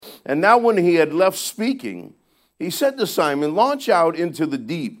And now when he had left speaking, he said to Simon, launch out into the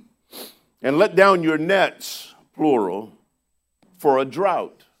deep and let down your nets, plural, for a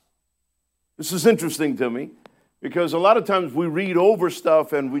drought. This is interesting to me because a lot of times we read over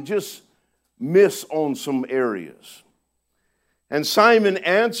stuff and we just miss on some areas. And Simon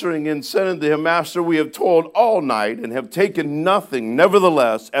answering and said unto him, Master, we have toiled all night and have taken nothing.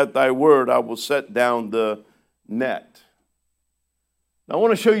 Nevertheless, at thy word, I will set down the net. Now, I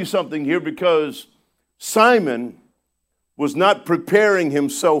want to show you something here because Simon was not preparing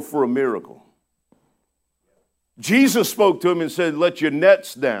himself for a miracle. Jesus spoke to him and said, let your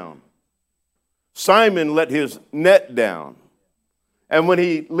nets down. Simon let his net down. And when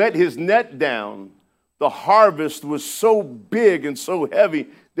he let his net down, the harvest was so big and so heavy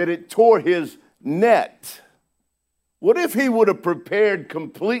that it tore his net. What if he would have prepared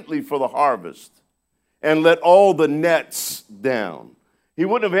completely for the harvest and let all the nets down? He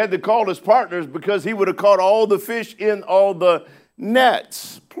wouldn't have had to call his partners because he would have caught all the fish in all the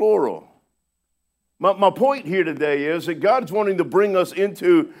nets, plural. My point here today is that God's wanting to bring us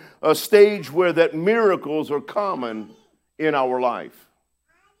into a stage where that miracles are common in our life.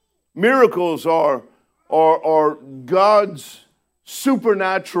 Miracles are God's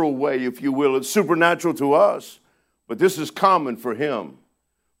supernatural way, if you will. It's supernatural to us, but this is common for him.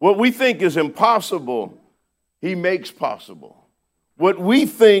 What we think is impossible, he makes possible. What we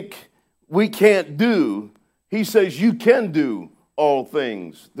think we can't do, he says you can do all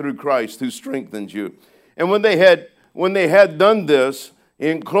things through Christ who strengthens you. And when they had done this, he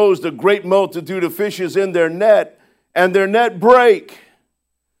enclosed a great multitude of fishes in their net, and their net brake.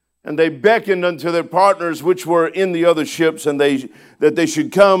 And they beckoned unto their partners which were in the other ships, and that they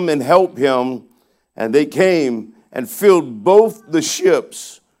should come and help him. And they came and filled both the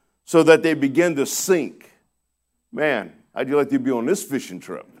ships so that they began to sink. Man, how'd you like to be on this fishing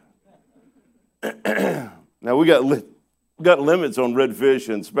trip? Now, we got limits on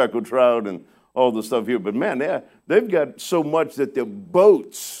redfish and speckled trout and all the stuff here. But, man, they've got so much that their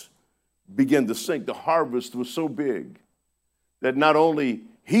boats began to sink. The harvest was so big that not only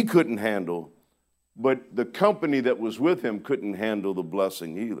he couldn't handle, but the company that was with him couldn't handle the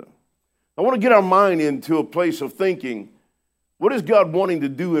blessing either. I want to get our mind into a place of thinking, what is God wanting to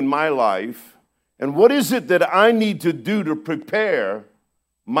do in my life? And what is it that I need to do to prepare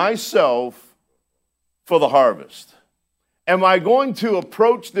myself for the harvest? Am I going to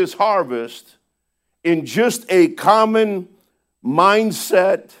approach this harvest in just a common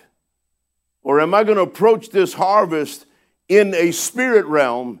mindset? Or am I going to approach this harvest in a spirit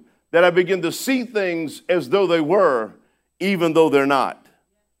realm that I begin to see things as though they were, even though they're not?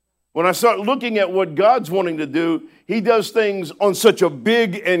 When I start looking at what God's wanting to do, he does things on such a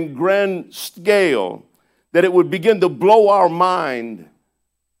big and grand scale that it would begin to blow our mind.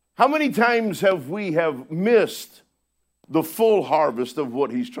 How many times have we missed the full harvest of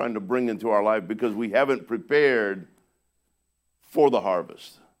what he's trying to bring into our life because we haven't prepared for the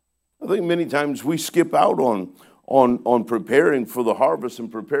harvest? I think many times we skip out on preparing for the harvest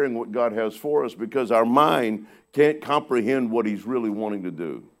and preparing what God has for us because our mind can't comprehend what he's really wanting to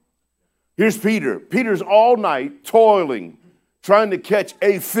do. Here's Peter. Peter's all night toiling, trying to catch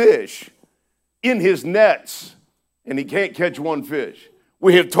a fish in his nets, and he can't catch one fish.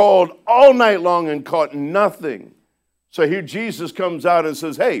 We have toiled all night long and caught nothing. So here Jesus comes out and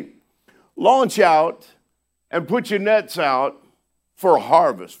says, hey, launch out and put your nets out for a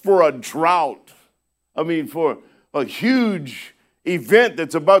harvest, for a drought. I mean, for a huge event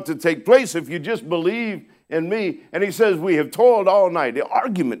that's about to take place if you just believe in me. And he says, we have toiled all night. The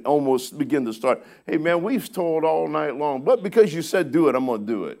argument almost began to start. Hey, man, we've toiled all night long. But because you said do it, I'm going to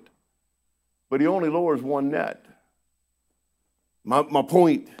do it. But he only lowers one net. My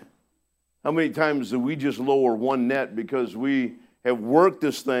point, how many times do we just lower one net because we have worked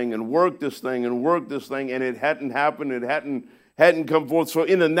this thing and worked this thing and worked this thing and it hadn't happened, it hadn't come forth. So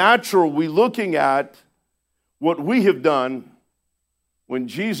in the natural, we're looking at what we have done when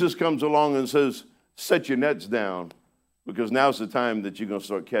Jesus comes along and says, set your nets down because now's the time that you're going to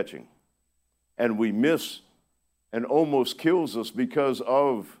start catching. And we miss and almost kills us because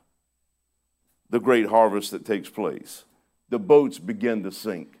of the great harvest that takes place. The boats begin to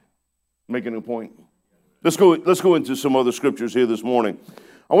sink. Making a point? Let's go into some other scriptures here this morning.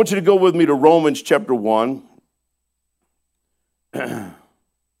 I want you to go with me to Romans chapter 1. I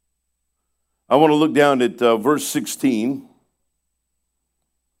want to look down at verse 16.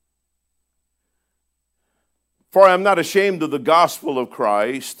 For I am not ashamed of the gospel of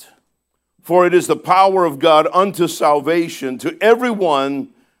Christ, for it is the power of God unto salvation to everyone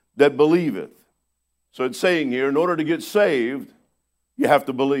that believeth. So it's saying here, in order to get saved, You have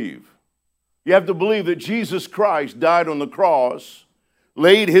to believe. You have to believe that Jesus Christ died on the cross,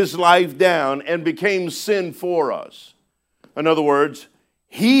 laid his life down, and became sin for us. In other words,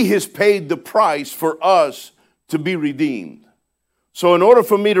 he has paid the price for us to be redeemed. So in order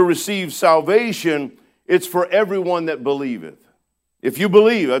for me to receive salvation, it's for everyone that believeth. If you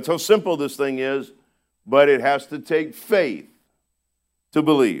believe, that's how simple this thing is, but it has to take faith to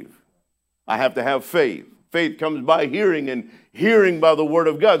believe. I have to have faith. Faith comes by hearing, and hearing by the word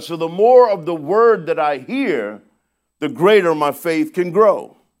of God. So the more of the word that I hear, the greater my faith can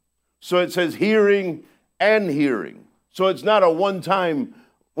grow. So it says hearing and hearing. So it's not a one-time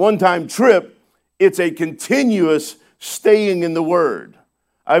trip. It's a continuous staying in the word.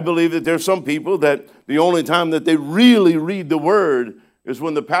 I believe that there's some people that the only time that they really read the word is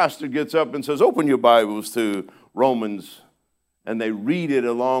when the pastor gets up and says, open your Bibles to Romans, and they read it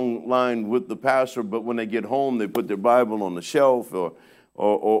along line with the pastor, but when they get home, they put their Bible on the shelf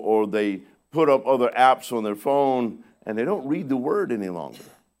or they put up other apps on their phone, and they don't read the word any longer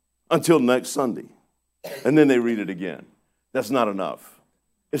until next Sunday. And then they read it again. That's not enough.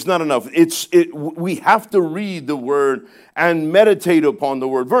 It's not enough. We have to read the word and meditate upon the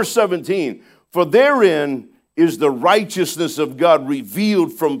word. Verse 17, for therein is the righteousness of God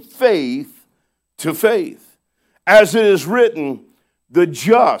revealed from faith to faith. As it is written, the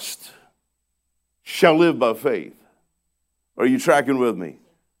just shall live by faith. Are you tracking with me?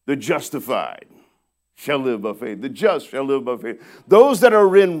 The justified shall live by faith. The just shall live by faith. Those that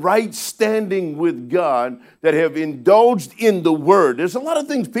are in right standing with God, that have indulged in the word. There's a lot of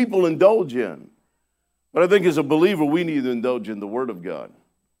things people indulge in. But I think as a believer, we need to indulge in the word of God.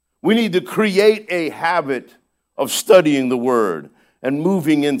 We need to create a habit of studying the word and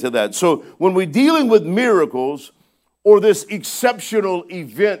moving into that. So when we're dealing with miracles or this exceptional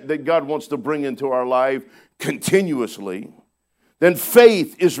event that God wants to bring into our life continuously, then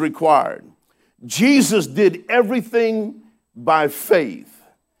faith is required. Jesus did everything by faith.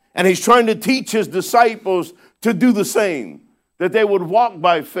 And he's trying to teach his disciples to do the same, that they would walk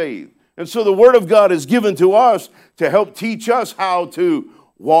by faith. And so the word of God is given to us to help teach us how to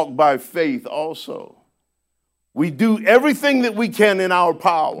walk by faith also. We do everything that we can in our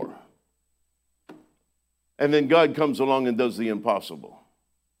power. And then God comes along and does the impossible.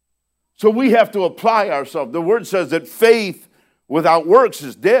 So we have to apply ourselves. The word says that faith without works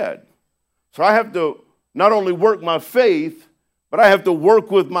is dead. So I have to not only work my faith, but I have to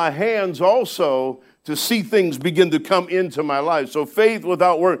work with my hands also to see things begin to come into my life. So faith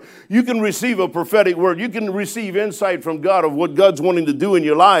without work, you can receive a prophetic word. You can receive insight from God of what God's wanting to do in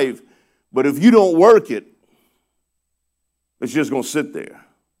your life. But if you don't work it, it's just going to sit there.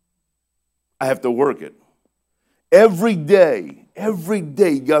 I have to work it. Every day,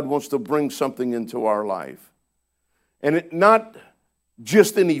 God wants to bring something into our life. And it not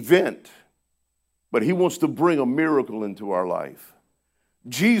just an event, but he wants to bring a miracle into our life.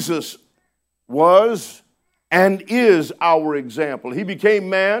 Jesus was and is our example. He became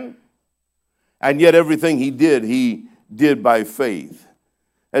man, and yet everything he did by faith.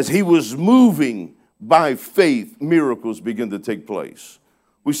 As he was moving by faith, miracles begin to take place.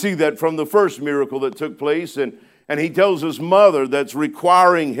 We see that from the first miracle that took place, and he tells his mother that's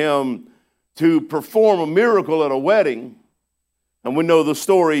requiring him to perform a miracle at a wedding. And we know the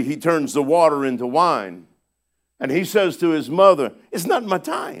story, he turns the water into wine. And he says to his mother, it's not my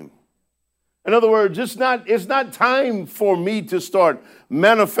time. In other words, it's not time for me to start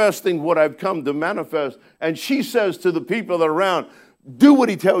manifesting what I've come to manifest. And she says to the people that are around, do what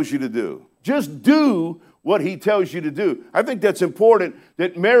he tells you to do. Just do what he tells you to do. I think that's important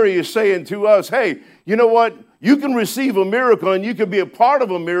that Mary is saying to us, hey, you know what? You can receive a miracle and you can be a part of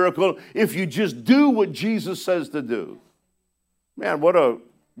a miracle if you just do what Jesus says to do. Man, what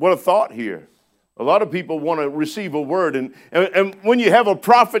a thought here. A lot of people want to receive a word. And when you have a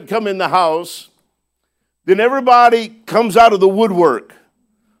prophet come in the house, then everybody comes out of the woodwork.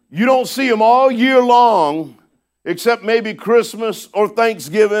 You don't see them all year long, except maybe Christmas or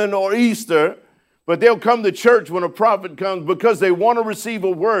Thanksgiving or Easter. But they'll come to church when a prophet comes because they want to receive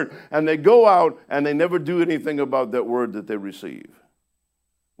a word. And they go out and they never do anything about that word that they receive.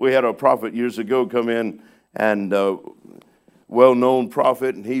 We had a prophet years ago come in, and well-known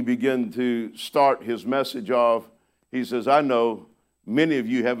prophet, and he began to start his message off. He says, I know many of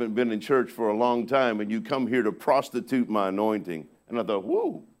you haven't been in church for a long time, and you come here to prostitute my anointing. And I thought,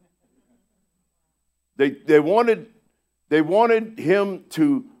 whoa. They wanted him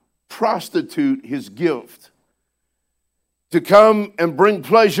to prostitute his gift, to come and bring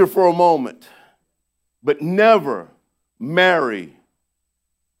pleasure for a moment, but never marry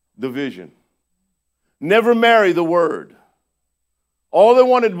the vision. Never marry the word. All they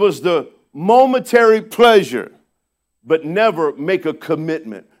wanted was the momentary pleasure, but never make a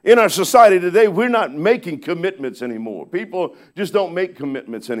commitment. In our society today, we're not making commitments anymore. People just don't make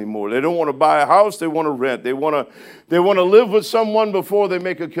commitments anymore. They don't want to buy a house, they want to rent. They want to live with someone before they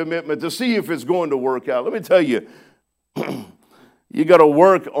make a commitment to see if it's going to work out. Let me tell you, you got to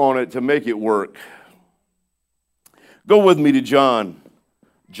work on it to make it work. Go with me to John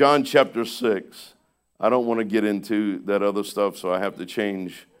chapter 6. I don't want to get into that other stuff, so I have to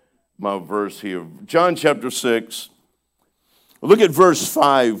change my verse here. John chapter 6. Look at verse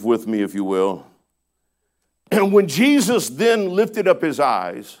 5 with me, if you will. And when Jesus then lifted up his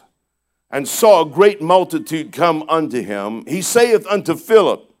eyes and saw a great multitude come unto him, he saith unto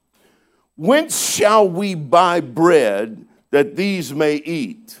Philip, Whence shall we buy bread that these may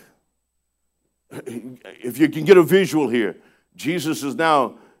eat? If you can get a visual here, Jesus has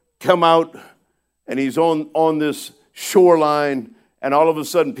now come out and he's on this shoreline, and all of a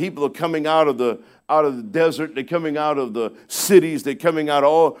sudden people are coming out of the desert, they're coming out of the cities, they're coming out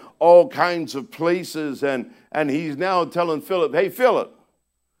of all kinds of places, and he's now telling Philip, hey, Philip,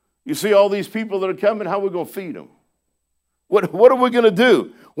 you see all these people that are coming, how are we going to feed them? What are we going to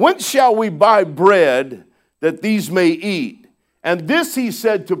do? Whence shall we buy bread that these may eat? And this he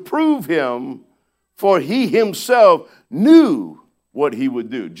said to prove him, for he himself knew what he would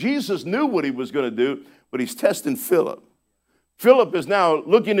do. Jesus knew what he was going to do, but he's testing Philip. Philip is now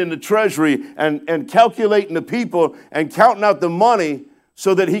looking in the treasury and calculating the people and counting out the money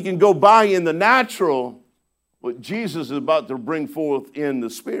so that he can go buy in the natural what Jesus is about to bring forth in the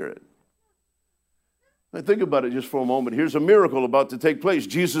spirit. Now think about it just for a moment. Here's a miracle about to take place.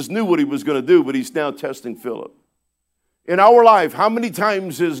 Jesus knew what he was going to do, but he's now testing Philip. In our life, how many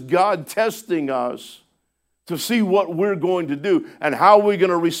times is God testing us to see what we're going to do and how we're going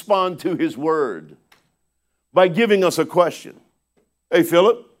to respond to his word? By giving us a question. Hey,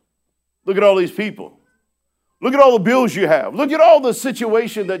 Philip, look at all these people. Look at all the bills you have. Look at all the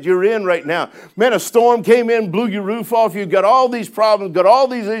situation that you're in right now. Man, a storm came in, blew your roof off. You've got all these problems, got all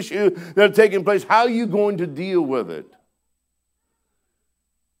these issues that are taking place. How are you going to deal with it?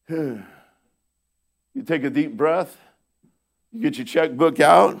 You take a deep breath. You get your checkbook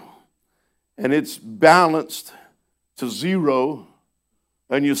out, and it's balanced to zero,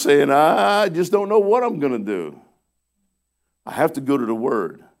 and you're saying, I just don't know what I'm going to do. I have to go to the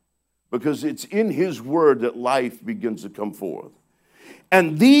Word, because it's in his Word that life begins to come forth.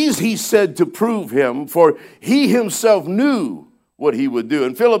 And these he said to prove him, for he himself knew what he would do.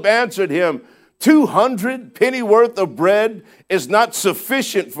 And Philip answered him, 200 pennyworth of bread is not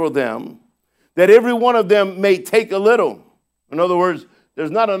sufficient for them, that every one of them may take a little. In other words,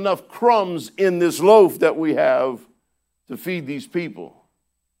 there's not enough crumbs in this loaf that we have to feed these people.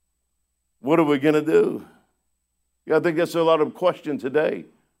 What are we going to do? Yeah, I think that's a lot of question today.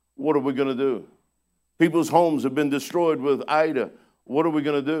 What are we going to do? People's homes have been destroyed with Ida. What are we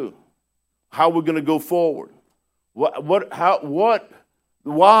going to do? How are we going to go forward?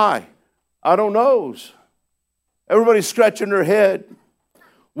 Why? I don't know. Everybody's scratching their head.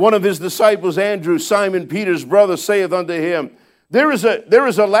 One of his disciples, Andrew, Simon Peter's brother, saith unto him, There is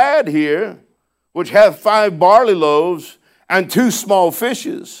a lad here which hath 5 barley loaves and 2 small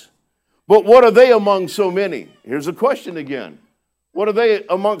fishes. But what are they among so many? Here's a question again. What are they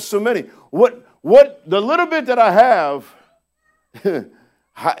amongst so many? What the little bit that I have,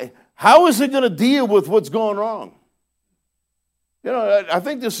 how is it going to deal with what's going wrong? You know, I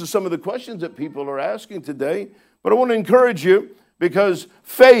think this is some of the questions that people are asking today. But I want to encourage you, because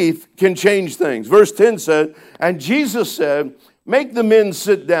faith can change things. Verse 10 said, and Jesus said, make the men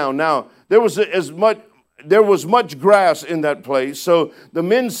sit down. Now, there was much grass in that place, so the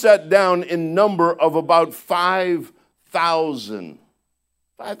men sat down in number of about 5,000.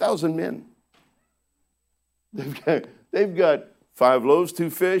 5,000 men. They've got 5 loaves,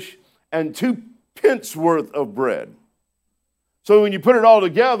 2 fish, and 2 pence worth of bread. So when you put it all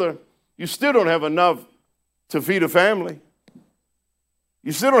together, you still don't have enough to feed a family.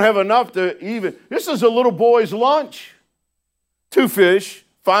 You still don't have enough to even, this is a little boy's lunch. 2 fish,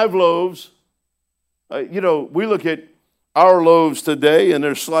 5 loaves. We look at our loaves today and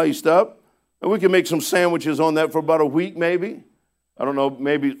they're sliced up, and we can make some sandwiches on that for about a week maybe. I don't know,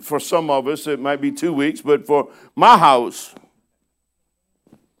 maybe for some of us it might be 2 weeks, but for my house,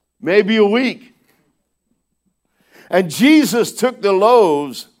 maybe a week. And Jesus took the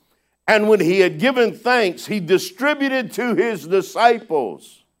loaves, and when he had given thanks, he distributed to his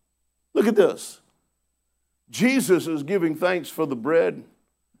disciples. Look at this. Jesus is giving thanks for the bread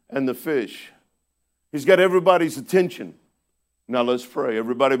and the fish. He's got everybody's attention. Now let's pray.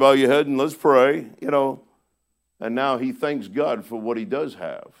 Everybody bow your head and let's pray. And now he thanks God for what he does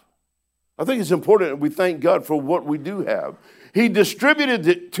have. I think it's important that we thank God for what we do have. He distributed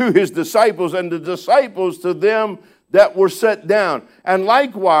it to his disciples, and the disciples to them that were set down. And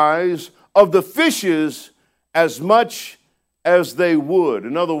likewise of the fishes as much as they would.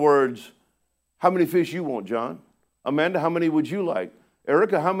 In other words, how many fish you want, John? Amanda, how many would you like?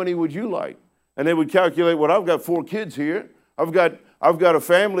 Erica, how many would you like? And they would calculate, well, I've got 4 kids here. I've got a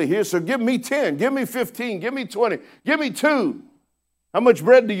family here, so give me 10, give me 15, give me 20, give me 2. How much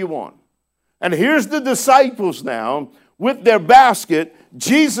bread do you want? And here's the disciples now with their basket.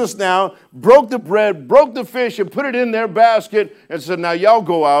 Jesus now broke the bread, broke the fish, and put it in their basket and said, now y'all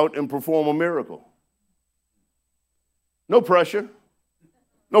go out and perform a miracle. No pressure.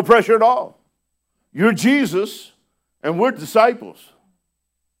 No pressure at all. You're Jesus, and we're disciples.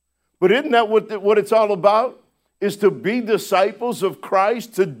 But isn't that what it's all about? Is to be disciples of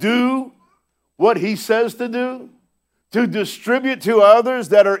Christ, to do what he says to do, to distribute to others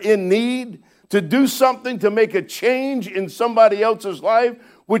that are in need, to do something to make a change in somebody else's life,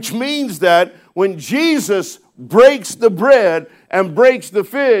 which means that when Jesus breaks the bread and breaks the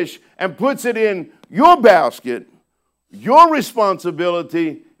fish and puts it in your basket, your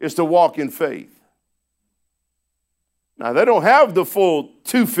responsibility is to walk in faith. Now, they don't have the full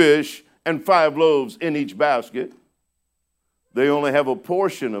 2 fish and 5 loaves in each basket. They only have a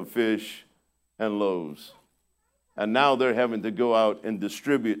portion of fish and loaves. And now they're having to go out and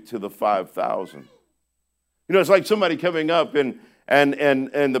distribute to the 5,000. You know, it's like somebody coming up and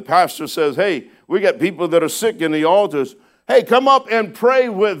the pastor says, hey, we got people that are sick in the altars. Hey, come up and pray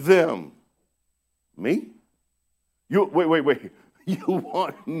with them. Me? Wait. You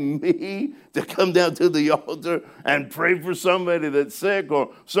want me to come down to the altar and pray for somebody that's sick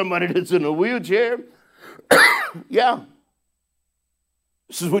or somebody that's in a wheelchair? Yeah.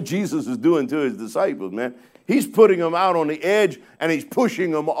 This is what Jesus is doing to his disciples, man. He's putting them out on the edge and he's pushing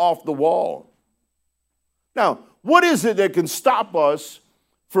them off the wall. Now, what is it that can stop us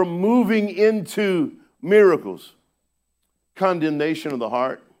from moving into miracles? Condemnation of the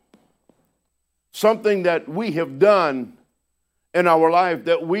heart. Something that we have done in our life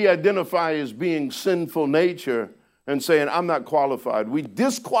that we identify as being sinful nature and saying, I'm not qualified. We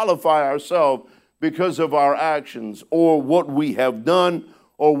disqualify ourselves because of our actions or what we have done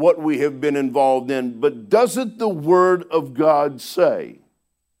or what we have been involved in. But doesn't the Word of God say,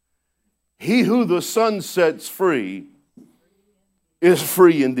 he who the Son sets free is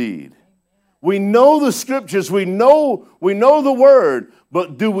free indeed? We know the Scriptures, we know the Word,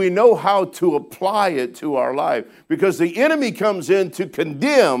 but do we know how to apply it to our life? Because the enemy comes in to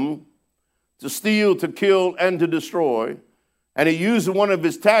condemn, to steal, to kill, and to destroy. And he uses one of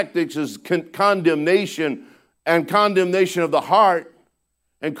his tactics as condemnation and condemnation of the heart,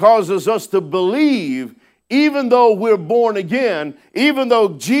 and causes us to believe, even though we're born again, even though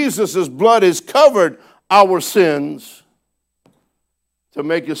Jesus' blood has covered our sins, to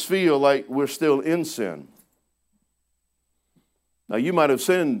make us feel like we're still in sin. Now, you might have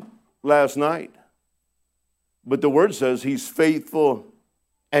sinned last night, but the Word says he's faithful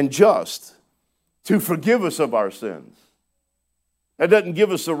and just to forgive us of our sins. That doesn't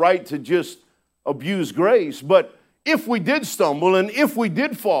give us the right to just abuse grace, but if we did stumble and if we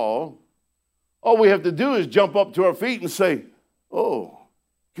did fall, all we have to do is jump up to our feet and say, oh,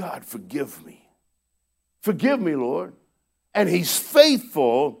 God, forgive me. Forgive me, Lord. And he's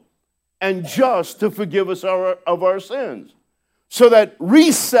faithful and just to forgive us of our sins. So that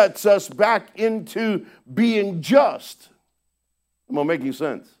resets us back into being just. Am I making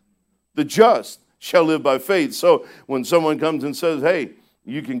sense? The just shall live by faith. So when someone comes and says, hey,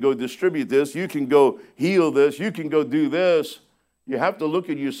 you can go distribute this, you can go heal this, you can go do this, you have to look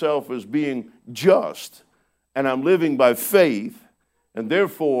at yourself as being just. And I'm living by faith. And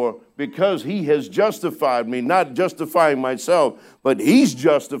therefore, because he has justified me, not justifying myself, but he's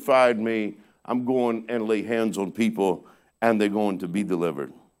justified me, I'm going and lay hands on people and they're going to be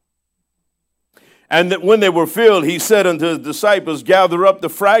delivered. And that when they were filled, he said unto his disciples, gather up the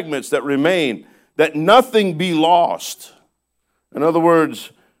fragments that remain, that nothing be lost. In other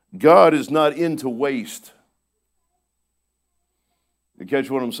words, God is not into waste. You catch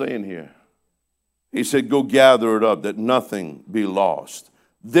what I'm saying here? He said, go gather it up, that nothing be lost.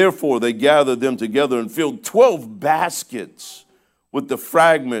 Therefore, they gathered them together and filled 12 baskets with the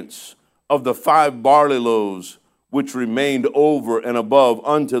fragments of the 5 barley loaves, which remained over and above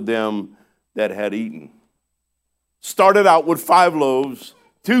unto them that had eaten. Started out with 5 loaves,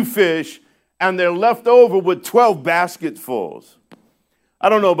 2 fish, and they're left over with 12 basketfuls. I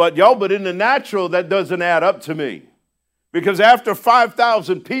don't know about y'all, but in the natural, that doesn't add up to me. Because after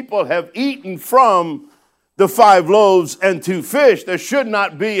 5,000 people have eaten from the 5 loaves and 2 fish, there should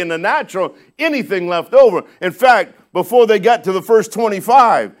not be in the natural anything left over. In fact, before they got to the first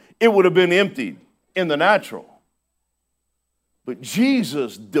 25, it would have been emptied in the natural. But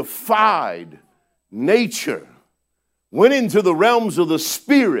Jesus defied nature, went into the realms of the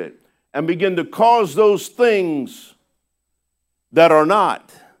spirit, and began to cause those things that are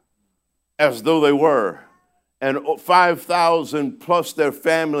not as though they were. And 5,000 plus their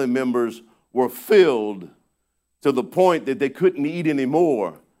family members were filled to the point that they couldn't eat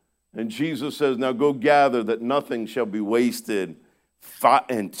anymore. And Jesus says, now go gather that nothing shall be wasted.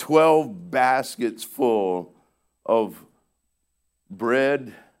 And 12 baskets full of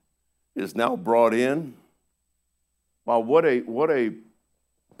bread is now brought in. Wow, what a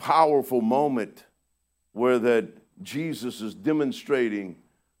powerful moment where that Jesus is demonstrating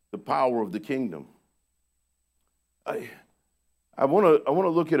the power of the kingdom. I want to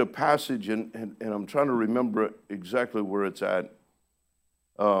look at a passage, and I'm trying to remember exactly where it's at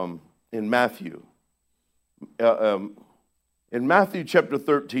in Matthew. In Matthew chapter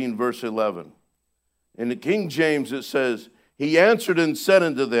 13, verse 11, in the King James it says, he answered and said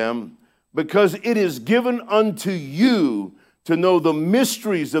unto them, because it is given unto you to know the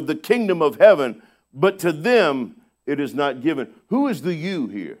mysteries of the kingdom of heaven, but to them it is not given. Who is the you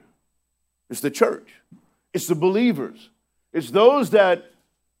here? It's the church. It's the believers. It's those that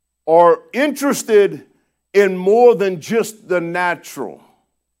are interested in more than just the natural.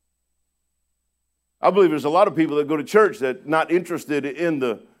 I believe there's a lot of people that go to church that are not interested in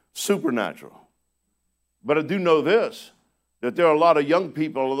the supernatural. But I do know this, that there are a lot of young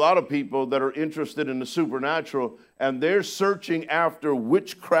people, a lot of people that are interested in the supernatural, and they're searching after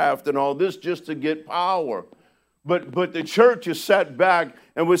witchcraft and all this just to get power. But the church is sat back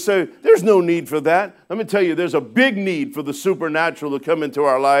and would say, there's no need for that. Let me tell you, there's a big need for the supernatural to come into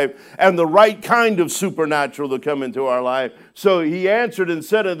our life and the right kind of supernatural to come into our life. So he answered and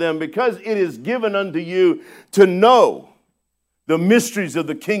said to them, because it is given unto you to know the mysteries of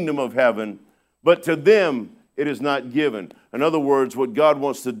the kingdom of heaven, but to them it is not given. In other words, what God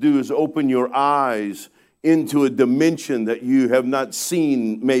wants to do is open your eyes into a dimension that you have not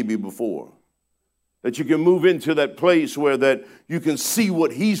seen maybe before. That you can move into that place where that you can see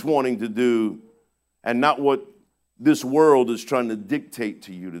what he's wanting to do and not what this world is trying to dictate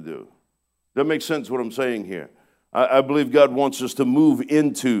to you to do. That makes sense what I'm saying here. I believe God wants us to move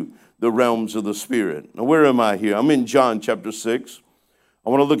into the realms of the Spirit. Now, where am I here? I'm in John chapter 6. I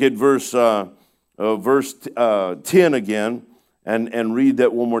want to look at verse 10 again and read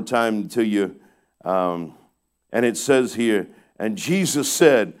that one more time to you. And it says here, and Jesus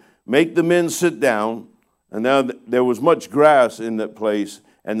said, make the men sit down. And now there was much grass in that place,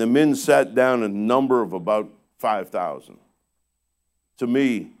 and the men sat down in a number of about 5,000. To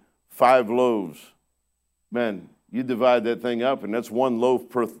me, 5 loaves. Man, you divide that thing up, and that's 1 loaf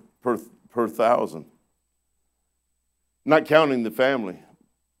per 1,000. Not counting the family,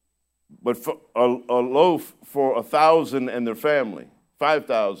 but for a loaf for 1,000 and their family,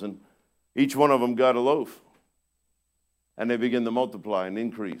 5,000. Each one of them got a loaf. And they begin to multiply and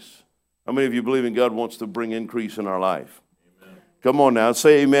increase. How many of you believe in God wants to bring increase in our life? Amen. Come on now,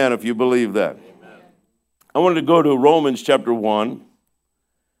 say amen if you believe that. Amen. I wanted to go to Romans chapter 1.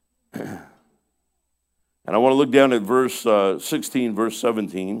 And I want to look down at verse 16, verse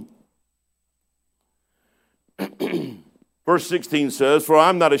 17. Verse 16 says, for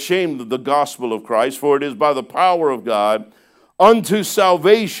I'm not ashamed of the gospel of Christ, for it is by the power of God unto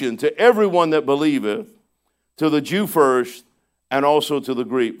salvation to everyone that believeth, to the Jew first, and also to the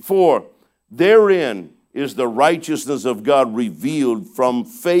Greek. For therein is the righteousness of God revealed from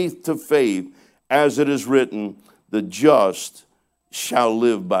faith to faith, as it is written, the just shall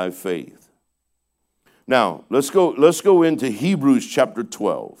live by faith. Now, let's go into Hebrews chapter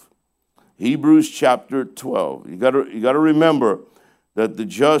 12. Hebrews chapter 12. You got to remember that the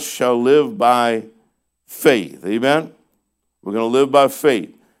just shall live by faith. Amen? We're going to live by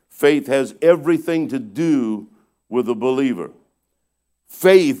faith. Faith has everything to do with a believer.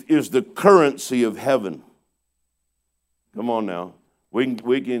 Faith is the currency of heaven. Come on now. We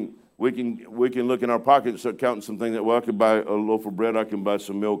can look in our pockets and start counting some things that, well, I could buy a loaf of bread, I can buy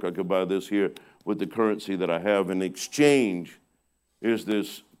some milk, I could buy this here with the currency that I have. And exchange is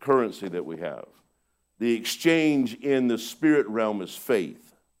this currency that we have. The exchange in the spirit realm is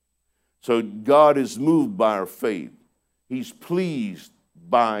faith. So God is moved by our faith. He's pleased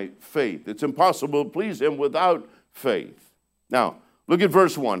by faith. It's impossible to please him without faith. Now, look at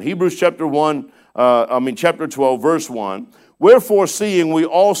verse 1. Hebrews chapter 12, verse 1. Wherefore, seeing we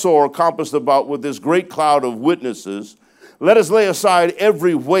also are compassed about with this great cloud of witnesses, let us lay aside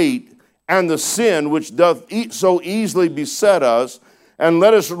every weight and the sin which doth so easily beset us, and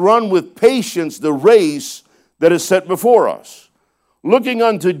let us run with patience the race that is set before us, looking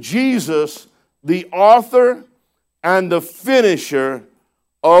unto Jesus, the author and the finisher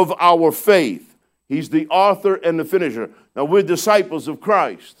of our faith. He's the author and the finisher. Now, we're disciples of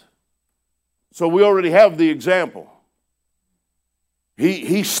Christ, so we already have the example.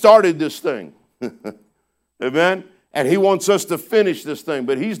 He started this thing. Amen? And he wants us to finish this thing,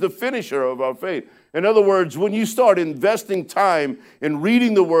 but he's the finisher of our faith. In other words, when you start investing time in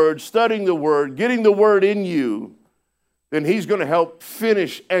reading the Word, studying the Word, getting the Word in you, then he's going to help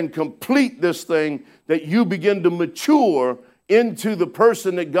finish and complete this thing that you begin to mature into the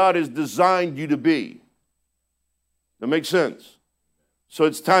person that God has designed you to be. That makes sense? So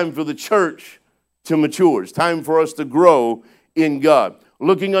it's time for the church to mature. It's time for us to grow in God.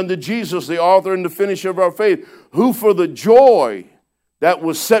 Looking unto Jesus, the author and the finisher of our faith, who for the joy that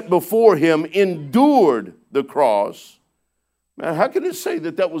was set before him endured the cross. Man, how can it say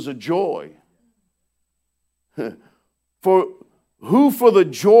that that was a joy? For who for the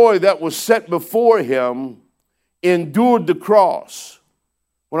joy that was set before him endured the cross.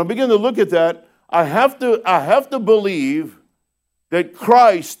 When I begin to look at that, I have to believe that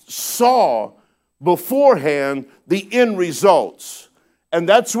Christ saw beforehand the end results. And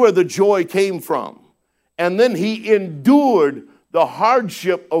that's where the joy came from. And then he endured the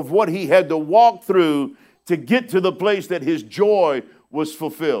hardship of what he had to walk through to get to the place that his joy was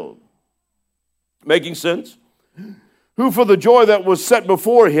fulfilled. Making sense? Who for the joy that was set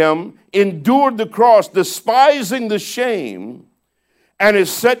before him endured the cross, despising the shame, and is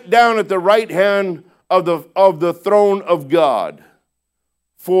set down at the right hand of the throne of God.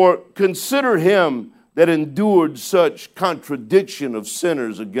 For consider him that endured such contradiction of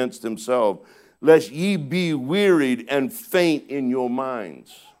sinners against himself, lest ye be wearied and faint in your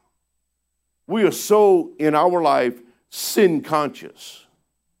minds. We are so, in our life, sin conscious.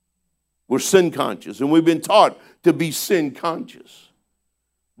 We're sin conscious, and we've been taught to be sin conscious.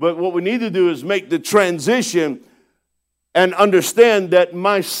 But what we need to do is make the transition and understand that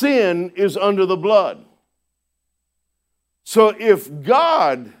my sin is under the blood. So if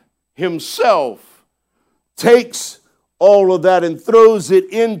God himself takes all of that and throws it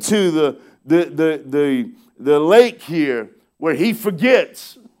into the lake here where he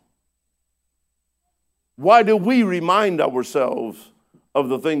forgets, why do we remind ourselves of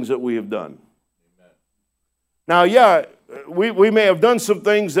the things that we have done? Amen. Now, yeah, we may have done some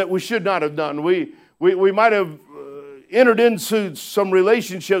things that we should not have done. We might have entered into some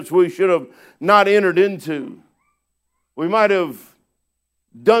relationships we should have not entered into. We might have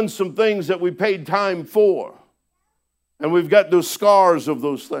done some things that we paid time for, and we've got those scars of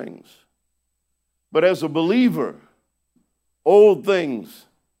those things. But as a believer, old things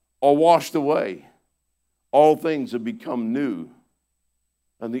are washed away. All things have become new.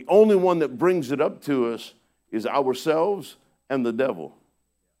 And the only one that brings it up to us is ourselves and the devil.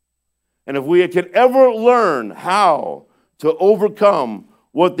 And if we could ever learn how to overcome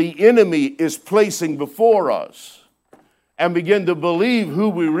what the enemy is placing before us and begin to believe who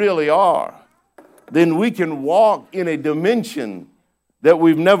we really are, then we can walk in a dimension that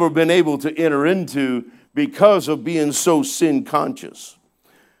we've never been able to enter into because of being so sin conscious.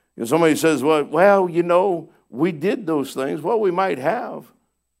 And somebody says, well, you know, we did those things. Well, we might have,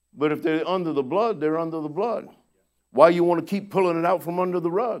 but if they're under the blood, they're under the blood. Why you want to keep pulling it out from under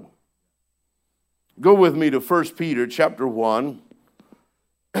the rug? Go with me to 1 Peter chapter 1.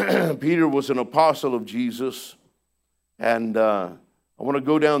 Peter was an apostle of Jesus. And I want to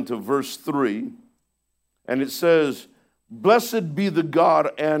go down to verse 3. And it says, "Blessed be the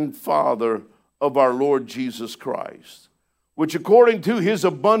God and Father of our Lord Jesus Christ, which according to his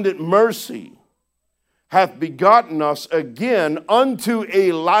abundant mercy hath begotten us again unto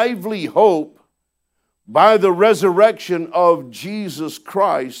a lively hope by the resurrection of Jesus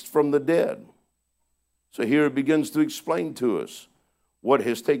Christ from the dead." So here it begins to explain to us what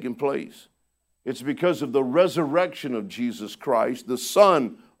has taken place. It's because of the resurrection of Jesus Christ, the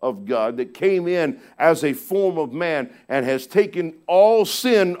Son of God, that came in as a form of man and has taken all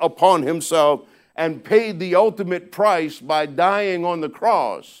sin upon himself and paid the ultimate price by dying on the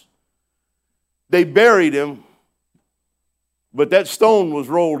cross. They buried him, but that stone was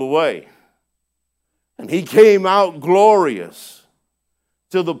rolled away. And he came out glorious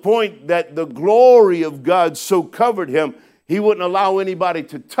to the point that the glory of God so covered him, he wouldn't allow anybody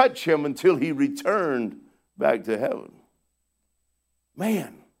to touch him until he returned back to heaven.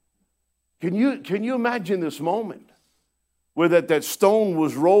 Man, can you imagine this moment where that stone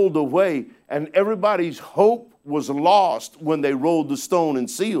was rolled away and everybody's hope was lost when they rolled the stone and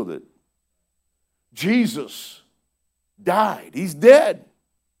sealed it? Jesus died. He's dead.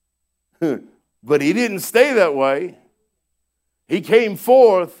 But he didn't stay that way. He came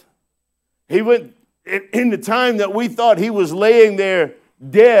forth. He went in the time that we thought he was laying there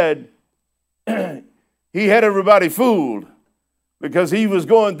dead. He had everybody fooled because he was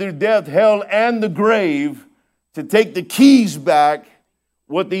going through death, hell, and the grave to take the keys back,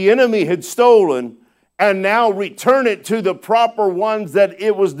 what the enemy had stolen, and now return it to the proper ones that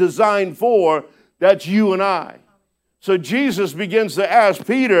it was designed for. That's you and I. So Jesus begins to ask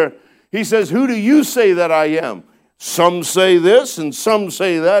Peter, he says, who do you say that I am? Some say this and some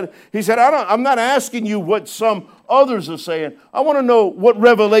say that. He said, I'm not asking you what some others are saying. I want to know what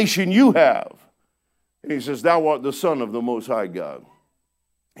revelation you have. And he says, thou art the Son of the Most High God.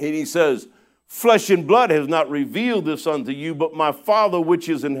 And he says, flesh and blood has not revealed this unto you, but my Father which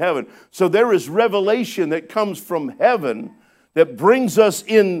is in heaven. So there is revelation that comes from heaven that brings us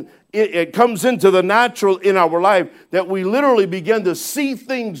in. It comes into the natural in our life that we literally begin to see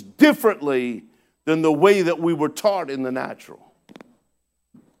things differently than the way that we were taught in the natural.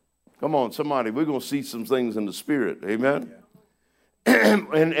 Come on, somebody, we're going to see some things in the spirit. Amen? Yeah.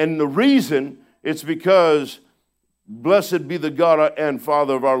 And the reason, it's because blessed be the God and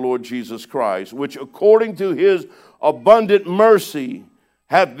Father of our Lord Jesus Christ, which according to his abundant mercy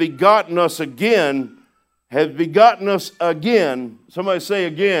hath begotten us again. Somebody say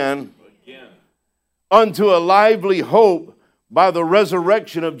again. Unto a lively hope by the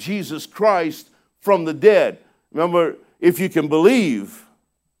resurrection of Jesus Christ from the dead. Remember, if you can believe,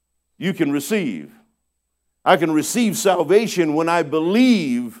 you can receive. I can receive salvation when I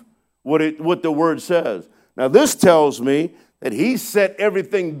believe what the word says. Now this tells me that he set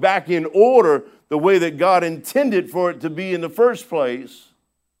everything back in order the way that God intended for it to be in the first place.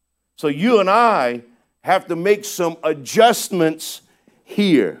 So you and I have to make some adjustments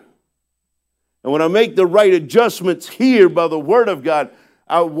here. And when I make the right adjustments here by the word of God,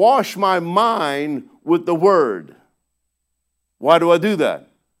 I wash my mind with the word. Why do I do that?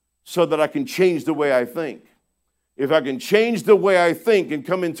 So that I can change the way I think. If I can change the way I think and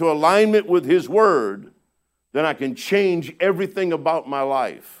come into alignment with his word, then I can change everything about my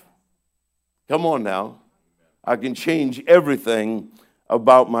life. Come on now. I can change everything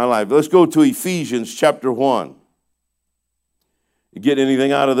about my life. Let's go to Ephesians chapter 1. You get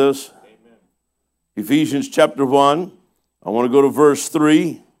anything out of this? Amen. Ephesians chapter 1. I want to go to verse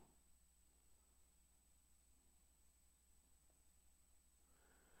 3.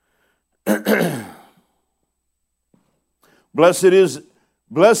 Blessed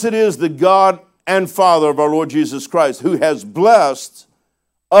is the God and Father of our Lord Jesus Christ, who has blessed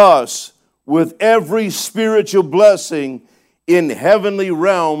us with every spiritual blessing in heavenly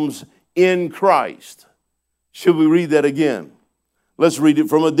realms in Christ. Should we read that again? Let's read it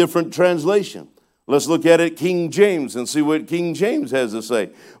from a different translation. Let's look at it, King James, and see what King James has to say.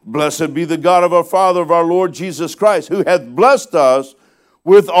 Blessed be the God of our Father of our Lord Jesus Christ, who hath blessed us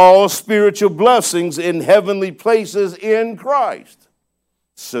with all spiritual blessings in heavenly places in Christ.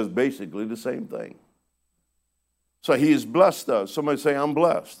 It says basically the same thing. So he has blessed us. Somebody say, I'm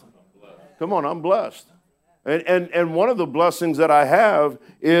blessed. Come on, I'm blessed. And one of the blessings that I have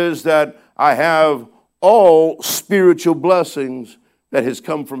is that I have all spiritual blessings that has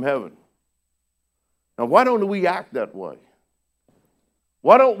come from heaven. Now, why don't we act that way?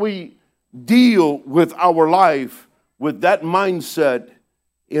 Why don't we deal with our life with that mindset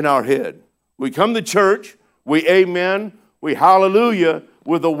in our head? We come to church, we amen, we hallelujah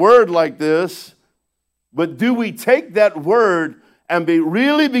with a word like this, but do we take that word and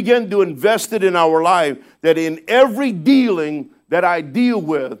really begin to invest it in our life, that in every dealing that I deal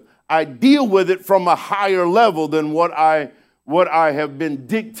with it from a higher level than what I have been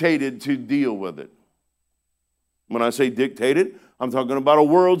dictated to deal with it? When I say dictated, I'm talking about a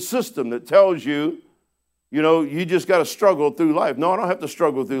world system that tells you, you just got to struggle through life. No, I don't have to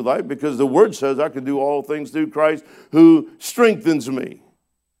struggle through life because the word says I can do all things through Christ who strengthens me.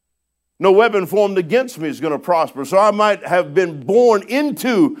 No weapon formed against me is going to prosper. So I might have been born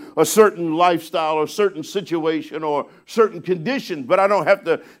into a certain lifestyle or certain situation or certain condition, but I don't have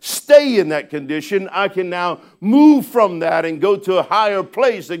to stay in that condition. I can now move from that and go to a higher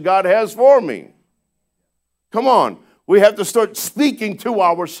place that God has for me. Come on. We have to start speaking to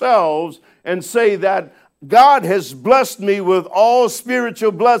ourselves and say that God has blessed me with all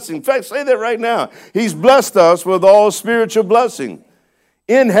spiritual blessing. In fact, say that right now. He's blessed us with all spiritual blessing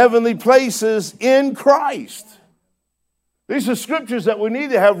in heavenly places in Christ. These are scriptures that we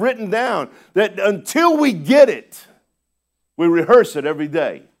need to have written down, that until we get it, we rehearse it every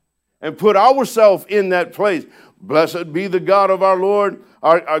day. and put ourselves in that place. Blessed be the God of our Lord,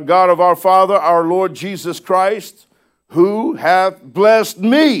 our God of our Father, our Lord Jesus Christ, who hath blessed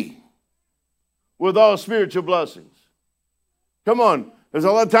me with all spiritual blessings. Come on. There's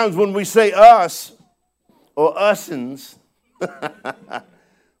a lot of times when we say us or usins,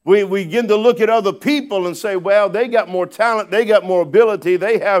 we begin to look at other people and say, well, they got more talent, they got more ability,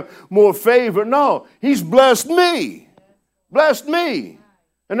 they have more favor. No, he's blessed me. Blessed me.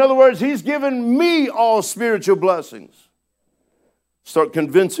 In other words, he's given me all spiritual blessings. Start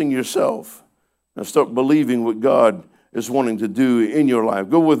convincing yourself and start believing what God is wanting to do in your life.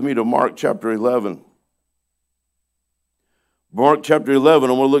 Go with me to Mark chapter 11. Mark chapter 11,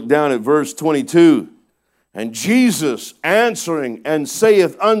 and we'll look down at verse 22. And Jesus answering and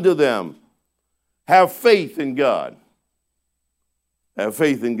saith unto them, have faith in God. Have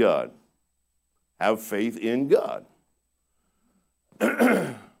faith in God. Have faith in God.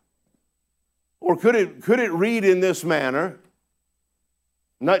 Or could it read in this manner,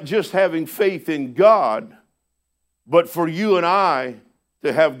 not just having faith in God, but for you and I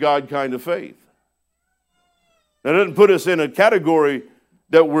to have God kind of faith? That doesn't put us in a category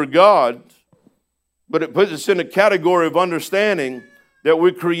that we're God, but it puts us in a category of understanding that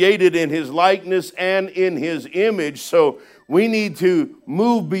we're created in his likeness and in his image. So we need to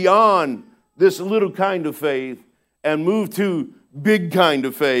move beyond this little kind of faith and move to big kind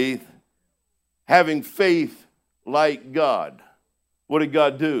of faith, having faith like God. What did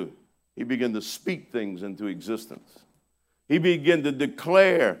God do? He began to speak things into existence. He began to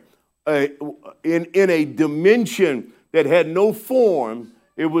declare in a dimension that had no form.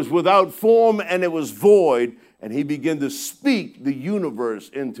 It was without form and it was void. And he began to speak the universe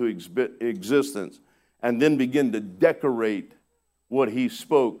into existence and then begin to decorate what he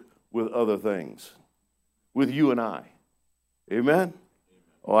spoke with other things, with you and I. Amen?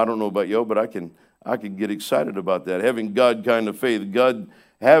 Oh, I don't know about you, but I can get excited about that. Having God kind of faith,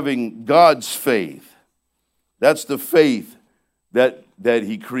 having God's faith. That's the faith that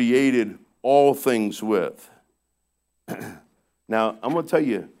he created all things with. Now, I'm going to tell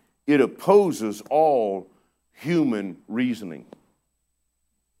you, it opposes all human reasoning.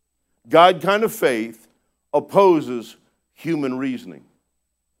 God kind of faith opposes human reasoning.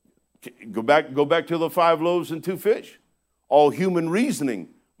 Go back to the 5 loaves and 2 fish. All human reasoning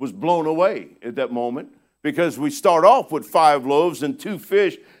was blown away at that moment because we start off with 5 loaves and 2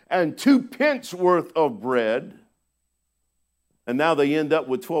 fish and 2 pence worth of bread, and now they end up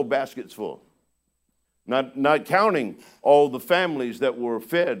with 12 baskets full. Not counting all the families that were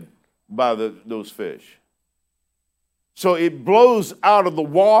fed by those fish. So it blows out of the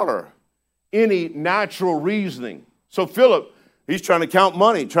water any natural reasoning. So Philip, he's trying to count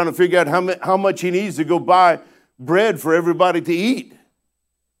money, trying to figure out how much he needs to go buy bread for everybody to eat.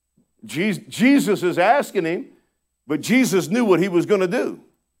 Jesus is asking him, but Jesus knew what he was going to do.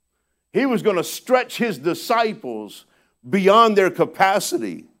 He was going to stretch his disciples beyond their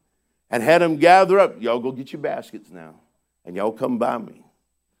capacity and had them gather up. Y'all go get your baskets now, and y'all come by me.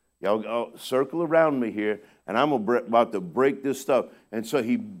 Y'all circle around me here, and I'm about to break this stuff. And so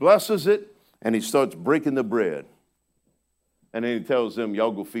he blesses it, and he starts breaking the bread. And then he tells them,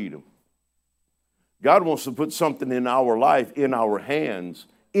 y'all go feed them. God wants to put something in our life, in our hands,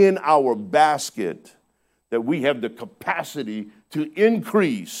 in our basket, that we have the capacity to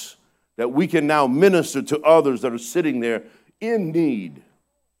increase, that we can now minister to others that are sitting there in need.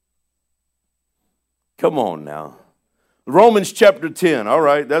 Come on now. Romans chapter 10. All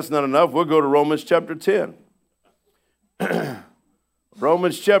right, that's not enough. We'll go to Romans chapter 10.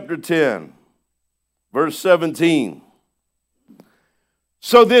 Romans chapter 10, verse 17.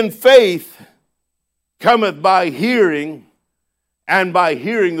 So then faith cometh by hearing, and by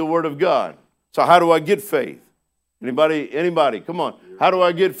hearing the word of God. So how do I get faith? Anybody? Come on. How do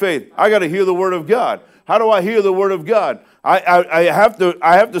I get faith? I got to hear the word of God. How do I hear the word of God? I have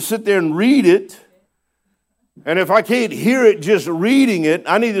to sit there and read it. And if I can't hear it just reading it,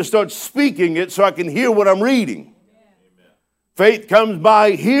 I need to start speaking it so I can hear what I'm reading. Amen. Faith comes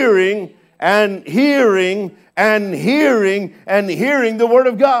by hearing and hearing and hearing and hearing the word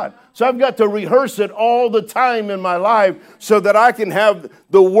of God. So I've got to rehearse it all the time in my life so that I can have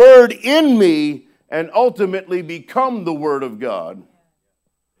the word in me and ultimately become the word of God,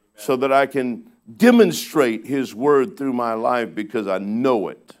 so that I can demonstrate his word through my life because I know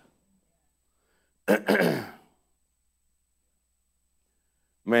it.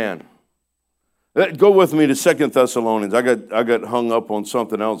 Man, go with me to 2 Thessalonians. I got hung up on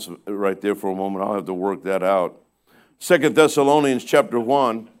something else right there for a moment. I'll have to work that out. 2 Thessalonians chapter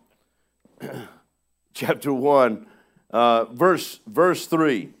 1, verse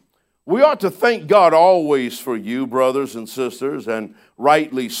 3. We ought to thank God always for you, brothers and sisters, and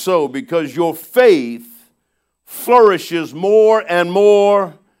rightly so, because your faith flourishes more and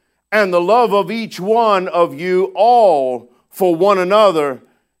more, and the love of each one of you all for one another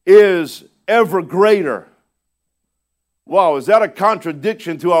is ever greater. Wow, is that a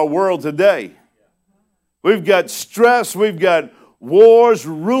contradiction to our world today? We've got stress, we've got wars,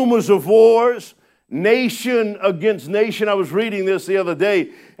 rumors of wars, nation against nation. I was reading this the other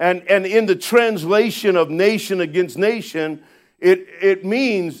day, and in the translation of nation against nation, it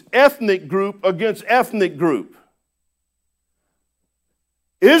means ethnic group against ethnic group.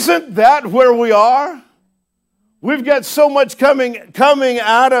 Isn't that where we are? We've got so much coming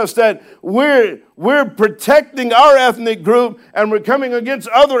at us that we're protecting our ethnic group, and we're coming against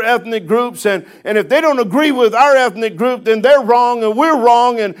other ethnic groups. And if they don't agree with our ethnic group, then they're wrong and we're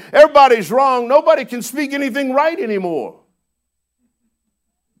wrong and everybody's wrong. Nobody can speak anything right anymore.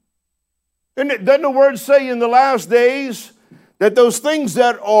 And doesn't the word say in the last days that those things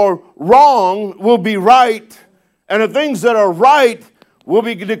that are wrong will be right, and the things that are right will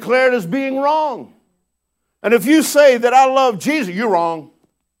be declared as being wrong? And if you say that I love Jesus, you're wrong.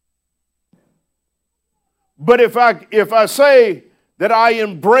 But if I say that I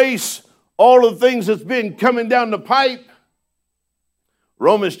embrace all of the things that's been coming down the pipe,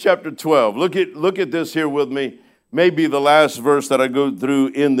 Romans chapter 12. Look at this here with me. Maybe the last verse that I go through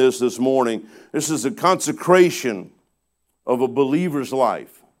in this morning. This is a consecration of a believer's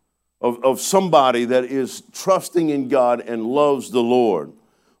life, of somebody that is trusting in God and loves the Lord.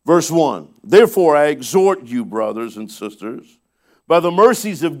 Verse 1, therefore I exhort you, brothers and sisters, by the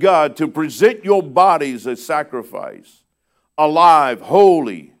mercies of God, to present your bodies a sacrifice, alive,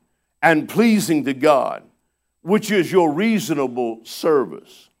 holy, and pleasing to God, which is your reasonable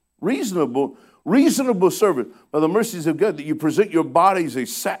service. Reasonable service. By the mercies of God, that you present your bodies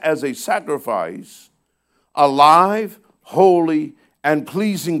as a sacrifice, alive, holy, and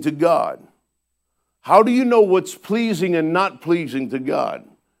pleasing to God. How do you know what's pleasing and not pleasing to God?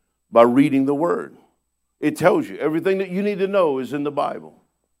 By reading the Word. It tells you. Everything that you need to know is in the Bible.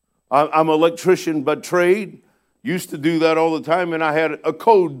 I'm an electrician by trade. Used to do that all the time, and I had a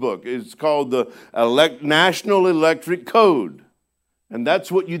code book. It's called the National Electric Code. And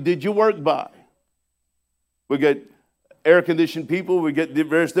that's what you did your work by. We get air-conditioned people. We get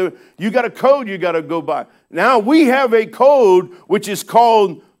various things. You got a code you got to go by. Now we have a code which is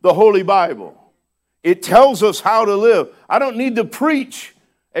called the Holy Bible. It tells us how to live. I don't need to preach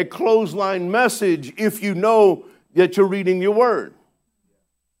a clothesline message if you know that you're reading your word.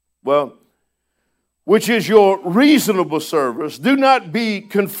 Well, which is your reasonable service. Do not be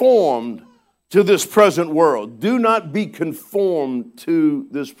conformed to this present world. Do not be conformed to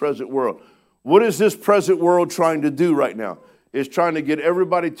this present world. What is this present world trying to do right now? It's trying to get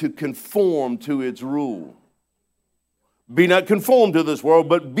everybody to conform to its rule. Be not conformed to this world,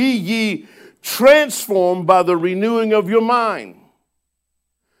 but be ye transformed by the renewing of your mind,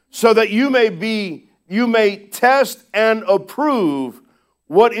 so that you may test and approve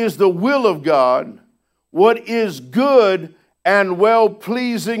what is the will of God, what is good and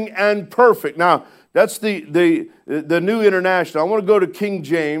well-pleasing and perfect. Now, that's the New International. I want to go to King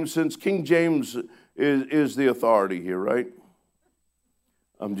James, since King James is the authority here, right?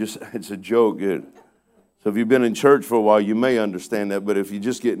 It's a joke. So if you've been in church for a while, you may understand that, but if you're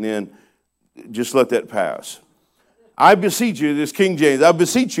just getting in, just let that pass. I beseech you, this King James, I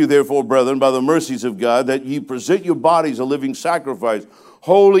beseech you, therefore, brethren, by the mercies of God, that ye present your bodies a living sacrifice,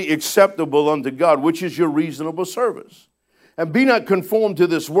 wholly acceptable unto God, which is your reasonable service. And be not conformed to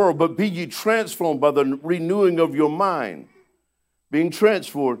this world, but be ye transformed by the renewing of your mind. Being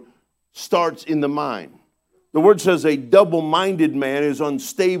transformed starts in the mind. The word says a double-minded man is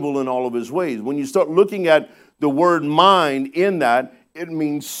unstable in all of his ways. When you start looking at the word mind in that, it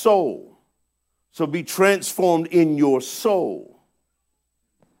means soul. So be transformed in your soul,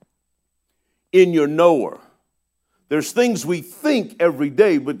 in your knower. There's things we think every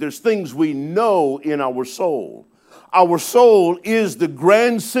day, but there's things we know in our soul. Our soul is the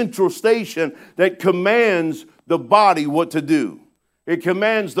grand central station that commands the body what to do. It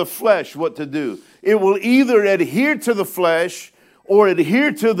commands the flesh what to do. It will either adhere to the flesh or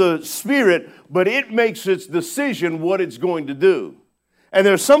adhere to the spirit, but it makes its decision what it's going to do. And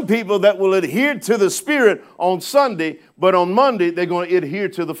there's some people that will adhere to the spirit on Sunday, but on Monday they're going to adhere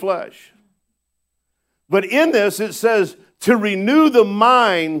to the flesh. But in this it says to renew the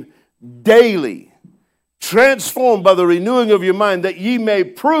mind daily, transformed by the renewing of your mind, that ye may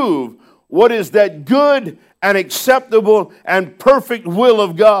prove what is that good and acceptable and perfect will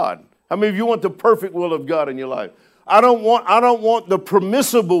of God. How many of you want the perfect will of God in your life? I don't want the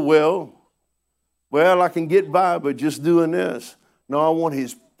permissible will. Well, I can get by by just doing this. No, I want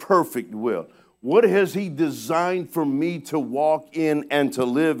his perfect will. What has he designed for me to walk in and to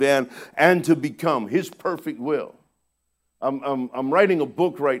live in and to become? His perfect will. I'm writing a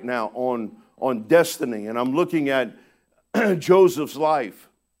book right now on destiny, and I'm looking at Joseph's life.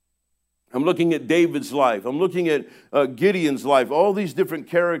 I'm looking at David's life. I'm looking at Gideon's life, all these different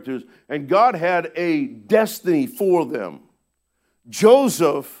characters, and God had a destiny for them.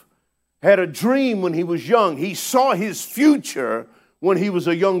 Joseph had a dream when he was young. He saw his future when he was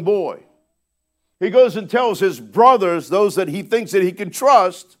a young boy. He goes and tells his brothers, those that he thinks that he can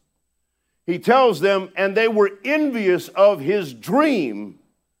trust, he tells them, and they were envious of his dream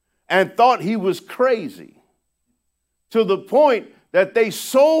and thought he was crazy, to the point that they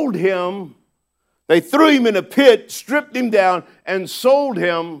sold him. They threw him in a pit, stripped him down, and sold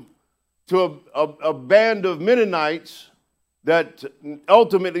him to a band of Mennonites that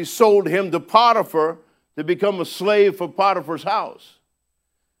ultimately sold him to Potiphar to become a slave for Potiphar's house.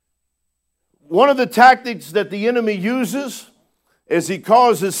 One of the tactics that the enemy uses is he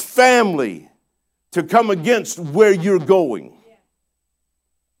causes family to come against where you're going.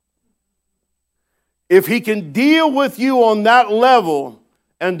 If he can deal with you on that level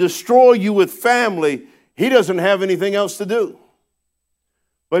and destroy you with family, he doesn't have anything else to do.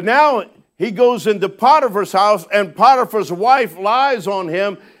 But now he goes into Potiphar's house, and Potiphar's wife lies on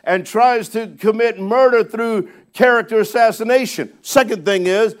him and tries to commit murder through character assassination. Second thing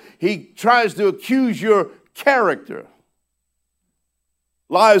is, he tries to accuse your character.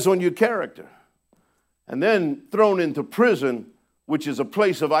 Lies on your character. And then thrown into prison, which is a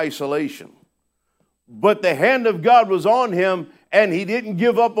place of isolation. But the hand of God was on him, and he didn't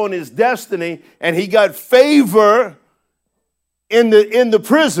give up on his destiny, and he got favor in the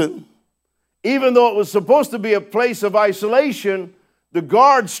prison. Even though it was supposed to be a place of isolation, the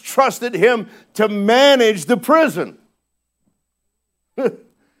guards trusted him to manage the prison.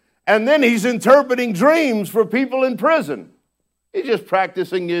 And then he's interpreting dreams for people in prison. He's just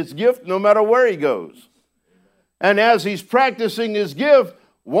practicing his gift no matter where he goes. And as he's practicing his gift,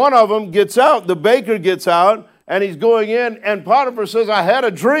 one of them gets out, the baker gets out, and he's going in, and Potiphar says, I had a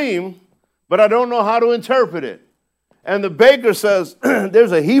dream, but I don't know how to interpret it. And the baker says,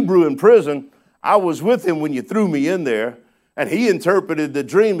 there's a Hebrew in prison. I was with him when you threw me in there, and he interpreted the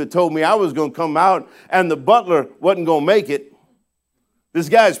dream that told me I was going to come out, and the butler wasn't going to make it. This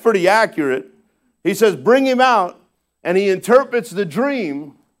guy's pretty accurate. He says, bring him out, and he interprets the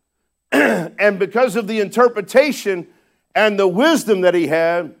dream, and because of the interpretation and the wisdom that he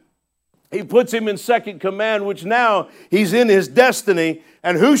had, he puts him in second command, which now he's in his destiny.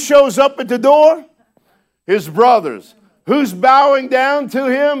 And who shows up at the door? His brothers. Who's bowing down to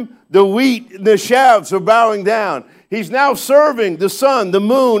him? The wheat, the shafts are bowing down. He's now serving the sun, the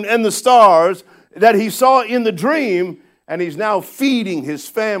moon, and the stars that he saw in the dream, and he's now feeding his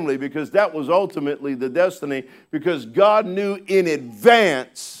family, because that was ultimately the destiny, because God knew in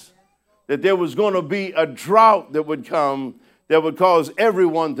advance that there was going to be a drought that would come that would cause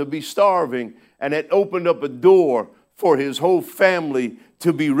everyone to be starving, and it opened up a door for his whole family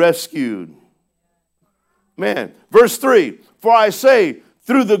to be rescued. Man, verse 3, for I say,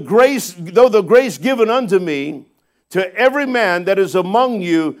 though the grace given unto me, to every man that is among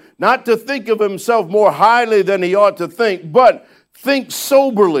you, not to think of himself more highly than he ought to think, but think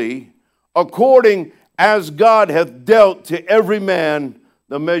soberly, according as God hath dealt to every man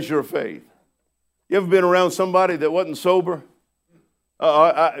the measure of faith. You ever been around somebody that wasn't sober?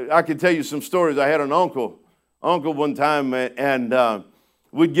 I can tell you some stories. I had an uncle one time, and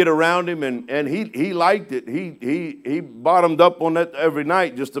we'd get around him, and he liked it. He bottomed up on that every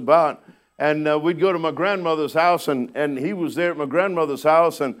night, just about. And we'd go to my grandmother's house, and he was there at my grandmother's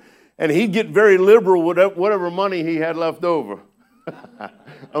house, and he'd get very liberal with whatever money he had left over.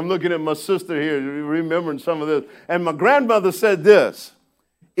 I'm looking at my sister here, remembering some of this. And my grandmother said this,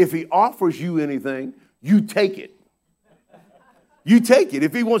 if he offers you anything, you take it. You take it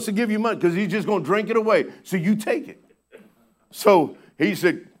if he wants to give you money, because he's just going to drink it away. So you take it. So he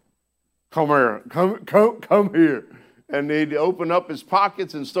said, come here, come here. And they'd open up his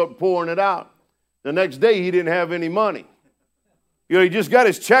pockets and start pouring it out. The next day, he didn't have any money. You know, he just got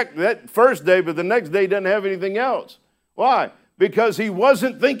his check that first day, but the next day he doesn't have anything else. Why? Because he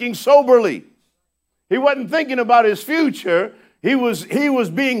wasn't thinking soberly. He wasn't thinking about his future. He was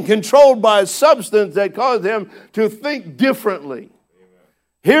being controlled by a substance that caused him to think differently. Amen.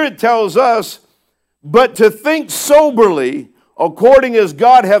 Here it tells us, but to think soberly, according as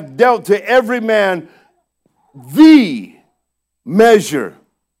God hath dealt to every man the measure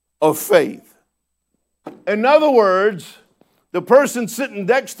of faith. In other words, the person sitting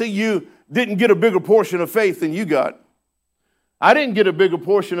next to you didn't get a bigger portion of faith than you got. I didn't get a bigger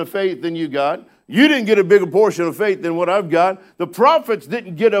portion of faith than you got. You didn't get a bigger portion of faith than what I've got. The prophets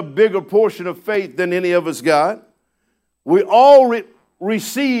didn't get a bigger portion of faith than any of us got. We all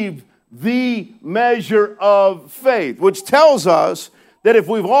received the measure of faith, which tells us that if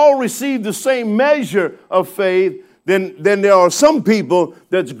we've all received the same measure of faith, then there are some people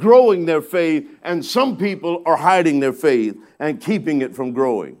that's growing their faith and some people are hiding their faith and keeping it from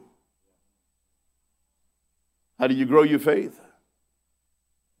growing. How do you grow your faith?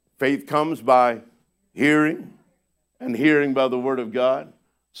 Faith comes by hearing, and hearing by the word of God.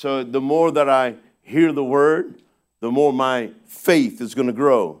 So the more that I hear the word, the more my faith is going to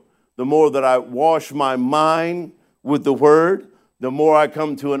grow. The more that I wash my mind with the word, the more I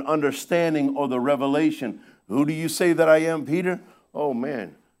come to an understanding or the revelation. Who do you say that I am, Peter? Oh,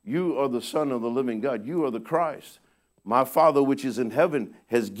 man, you are the Son of the living God. You are the Christ. My Father, which is in heaven,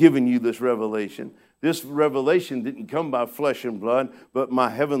 has given you this revelation. This revelation didn't come by flesh and blood, but my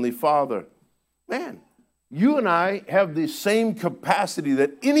heavenly Father. Man, you and I have the same capacity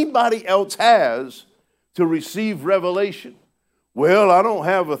that anybody else has to receive revelation. Well, I don't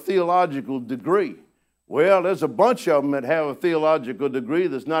have a theological degree. Well, there's a bunch of them that have a theological degree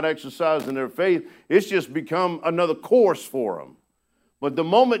that's not exercising their faith. It's just become another course for them. But the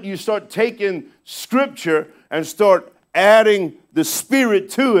moment you start taking Scripture and start adding the Spirit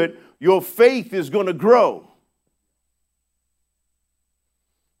to it, your faith is going to grow.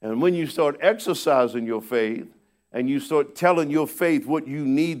 And when you start exercising your faith and you start telling your faith what you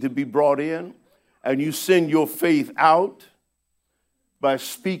need to be brought in, and you send your faith out by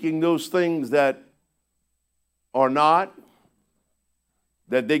speaking those things that are not,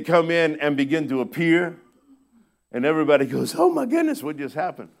 that they come in and begin to appear, and everybody goes, oh my goodness, what just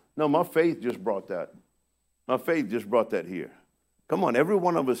happened? No, my faith just brought that. My faith just brought that here. Come on, every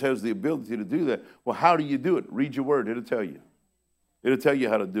one of us has the ability to do that. Well, how do you do it? Read your word, it'll tell you. It'll tell you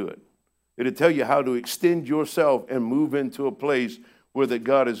how to do it. It'll tell you how to extend yourself and move into a place where that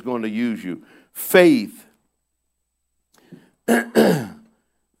God is going to use you. Faith.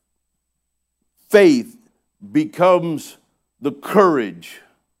 Faith becomes the courage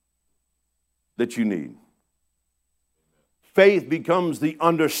that you need. Faith becomes the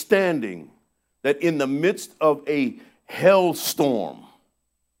understanding that in the midst of a hailstorm,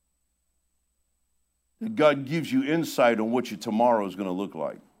 that God gives you insight on what your tomorrow is going to look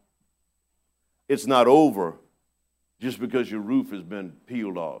like. It's not over just because your roof has been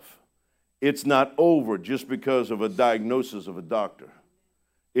peeled off. It's not over just because of a diagnosis of a doctor.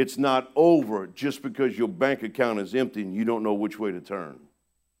 It's not over just because your bank account is empty and you don't know which way to turn.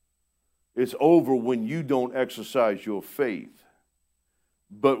 It's over when you don't exercise your faith.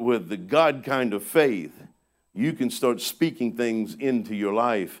 But with the God kind of faith, you can start speaking things into your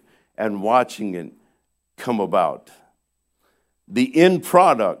life and watching it come about. The end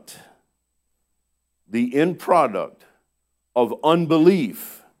product of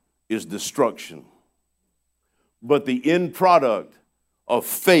unbelief is destruction. But the end product of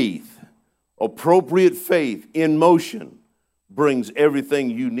faith, appropriate faith in motion, brings everything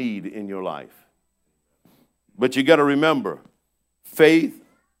you need in your life. But you got to remember, faith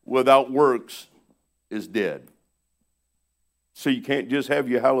without works is dead. So you can't just have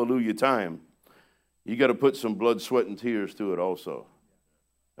your hallelujah time. You got to put some blood, sweat, and tears to it also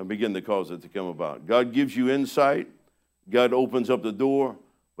and begin to cause it to come about. God gives you insight. God opens up the door,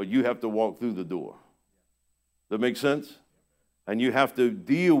 but you have to walk through the door. That make sense? And you have to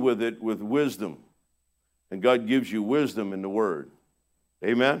deal with it with wisdom. And God gives you wisdom in the Word.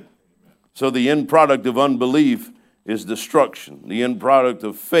 Amen? So the end product of unbelief is destruction. The end product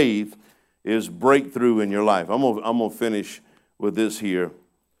of faith is breakthrough in your life. I'm gonna finish with this here.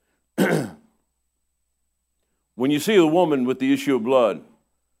 When you see a woman with the issue of blood,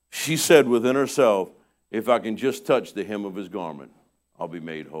 she said within herself, if I can just touch the hem of his garment, I'll be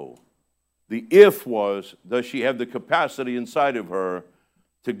made whole. The if was, does she have the capacity inside of her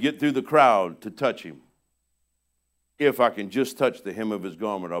to get through the crowd to touch him? If I can just touch the hem of his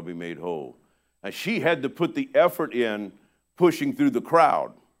garment, I'll be made whole. And she had to put the effort in pushing through the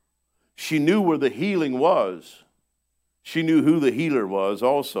crowd. She knew where the healing was. She knew who the healer was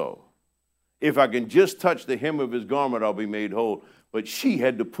also. If I can just touch the hem of his garment, I'll be made whole. But she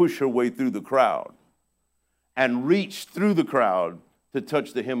had to push her way through the crowd and reach through the crowd to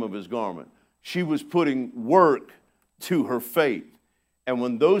touch the hem of his garment. She was putting work to her faith. And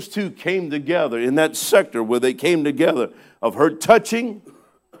when those two came together in that sector where they came together of her touching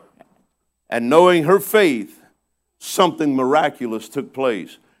and knowing her faith, something miraculous took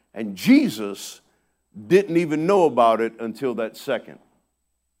place. And Jesus didn't even know about it until that second.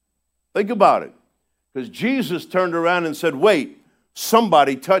 Think about it. Because Jesus turned around and said, wait,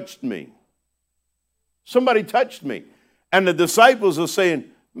 somebody touched me. Somebody touched me. And the disciples are saying,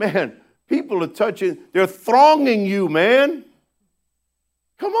 man, people are touching, they're thronging you, man.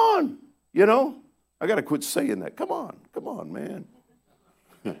 Come on, you know. I got to quit saying that. Come on, man.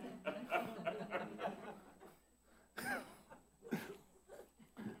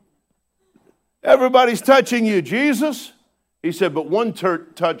 Everybody's touching you, Jesus. He said, but one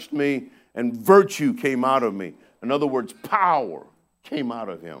touched me and virtue came out of me. In other words, power came out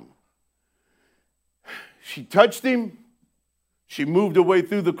of him. She touched him. She moved away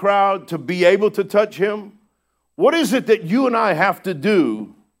through the crowd to be able to touch him. What is it that you and I have to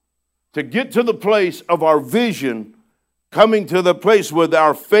do to get to the place of our vision, coming to the place where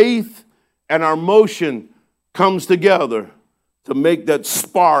our faith and our motion comes together to make that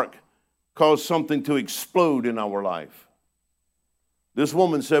spark cause something to explode in our life? This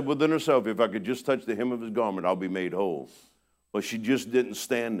woman said within herself, if I could just touch the hem of his garment, I'll be made whole. But she just didn't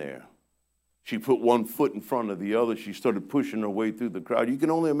stand there. She put one foot in front of the other. She started pushing her way through the crowd. You can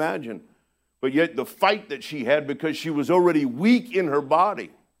only imagine. But yet the fight that she had, because she was already weak in her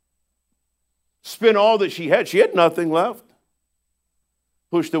body, spent all that she had nothing left.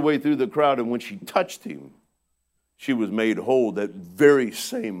 Pushed her way through the crowd, and when she touched him, she was made whole that very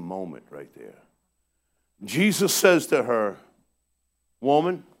same moment right there. Jesus says to her,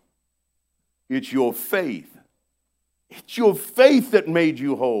 woman, it's your faith. It's your faith that made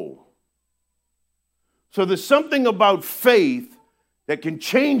you whole. So there's something about faith that can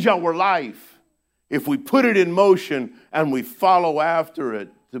change our life if we put it in motion and we follow after it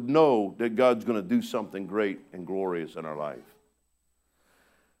to know that God's going to do something great and glorious in our life.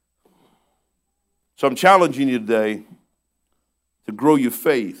 So I'm challenging you today to grow your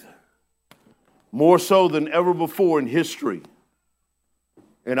faith more so than ever before in history.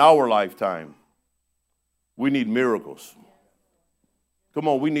 In our lifetime, we need miracles. Come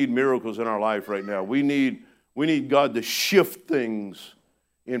on, we need miracles in our life right now. We need God to shift things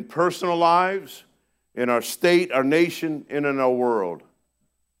in personal lives, in our state, our nation, and in our world.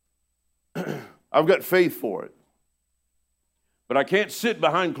 I've got faith for it. But I can't sit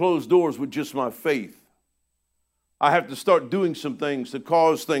behind closed doors with just my faith. I have to start doing some things to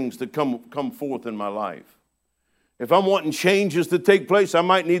cause things to come forth in my life. If I'm wanting changes to take place, I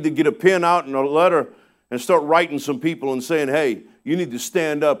might need to get a pen out and a letter and start writing some people and saying, hey, you need to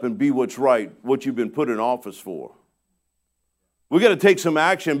stand up and be what's right, what you've been put in office for. We got to take some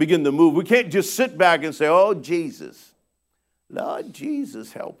action and begin to move. We can't just sit back and say, oh, Jesus, Lord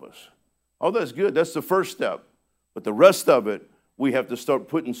Jesus, help us. Oh, that's good. That's the first step. But the rest of it, we have to start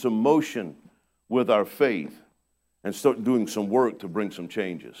putting some motion with our faith and start doing some work to bring some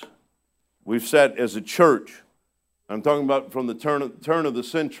changes. We've sat as a church, I'm talking about from the turn of the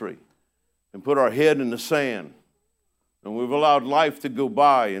century, and put our head in the sand. And we've allowed life to go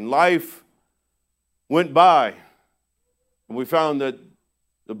by. And life went by. And we found that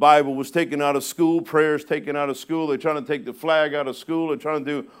the Bible was taken out of school, prayers taken out of school. They're trying to take the flag out of school. They're trying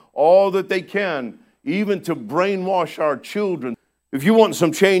to do all that they can, even to brainwash our children. If you want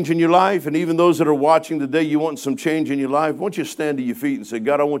some change in your life, and even those that are watching today, you want some change in your life, why don't you stand to your feet and say,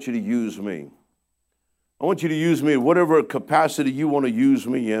 God, I want you to use me. I want you to use me in whatever capacity you want to use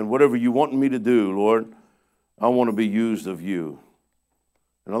me in, whatever you want me to do, Lord. I want to be used of you.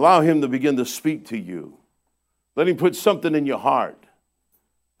 And allow him to begin to speak to you. Let him put something in your heart.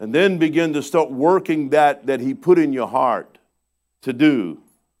 And then begin to start working that he put in your heart to do.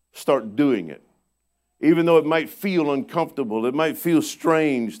 Start doing it. Even though it might feel uncomfortable, it might feel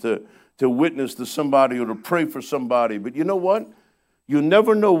strange to witness to somebody or to pray for somebody. But you know what? You'll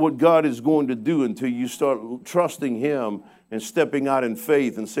never know what God is going to do until you start trusting him and stepping out in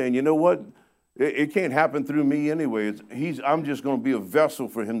faith and saying, you know what? It can't happen through me anyway. I'm just going to be a vessel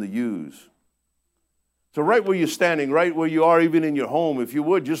for him to use. So right where you're standing, right where you are, even in your home, if you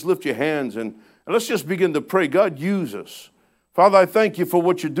would, just lift your hands and let's just begin to pray. God, use us. Father, I thank you for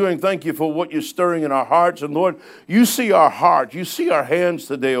what you're doing. Thank you for what you're stirring in our hearts. And Lord, you see our heart. You see our hands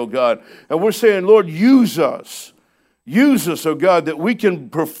today, oh God. And we're saying, Lord, use us. Use us, oh God, that we can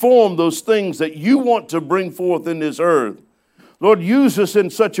perform those things that you want to bring forth in this earth. Lord, use us in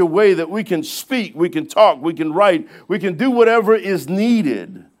such a way that we can speak, we can talk, we can write, we can do whatever is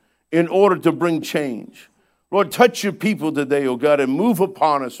needed in order to bring change. Lord, touch your people today, oh God, and move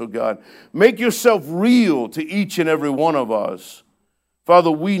upon us, oh God. Make yourself real to each and every one of us.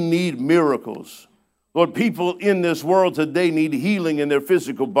 Father, we need miracles. Lord, people in this world today need healing in their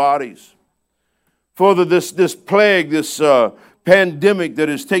physical bodies. Father, this plague, this pandemic that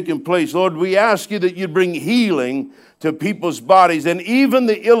is taking place. Lord, we ask you that you bring healing to people's bodies and even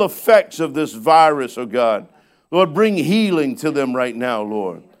the ill effects of this virus, oh God. Lord, bring healing to them right now,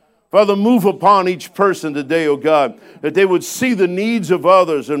 Lord. Father, move upon each person today, oh God, that they would see the needs of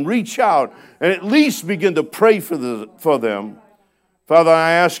others and reach out and at least begin to pray for them. Father,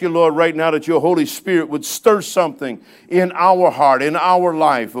 I ask you, Lord, right now that your Holy Spirit would stir something in our heart, in our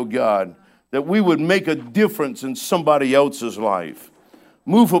life, oh God, that we would make a difference in somebody else's life.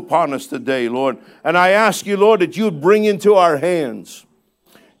 Move upon us today, Lord. And I ask you, Lord, that you would bring into our hands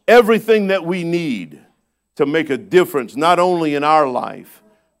everything that we need to make a difference, not only in our life,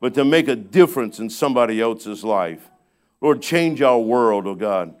 but to make a difference in somebody else's life. Lord, change our world, oh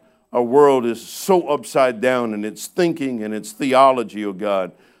God. Our world is so upside down in its thinking and its theology, oh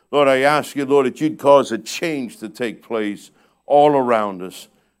God. Lord, I ask you, Lord, that you'd cause a change to take place all around us.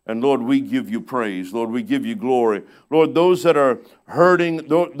 And Lord, we give you praise. Lord, we give you glory. Lord, those that are hurting,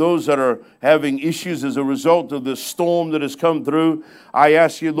 those that are having issues as a result of this storm that has come through, I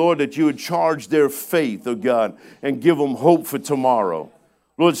ask you, Lord, that you would charge their faith, oh God, and give them hope for tomorrow.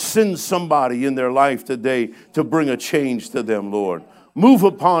 Lord, send somebody in their life today to bring a change to them, Lord. Move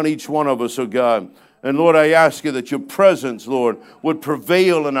upon each one of us, oh God. And Lord, I ask you that your presence, Lord, would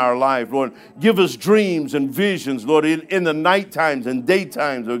prevail in our life. Lord, give us dreams and visions, Lord, in the night times and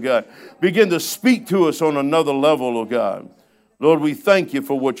daytimes, oh God. Begin to speak to us on another level, oh God. Lord, we thank you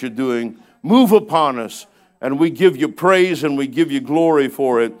for what you're doing. Move upon us, and we give you praise and we give you glory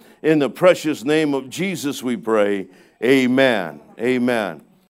for it. In the precious name of Jesus we pray. Amen. Amen.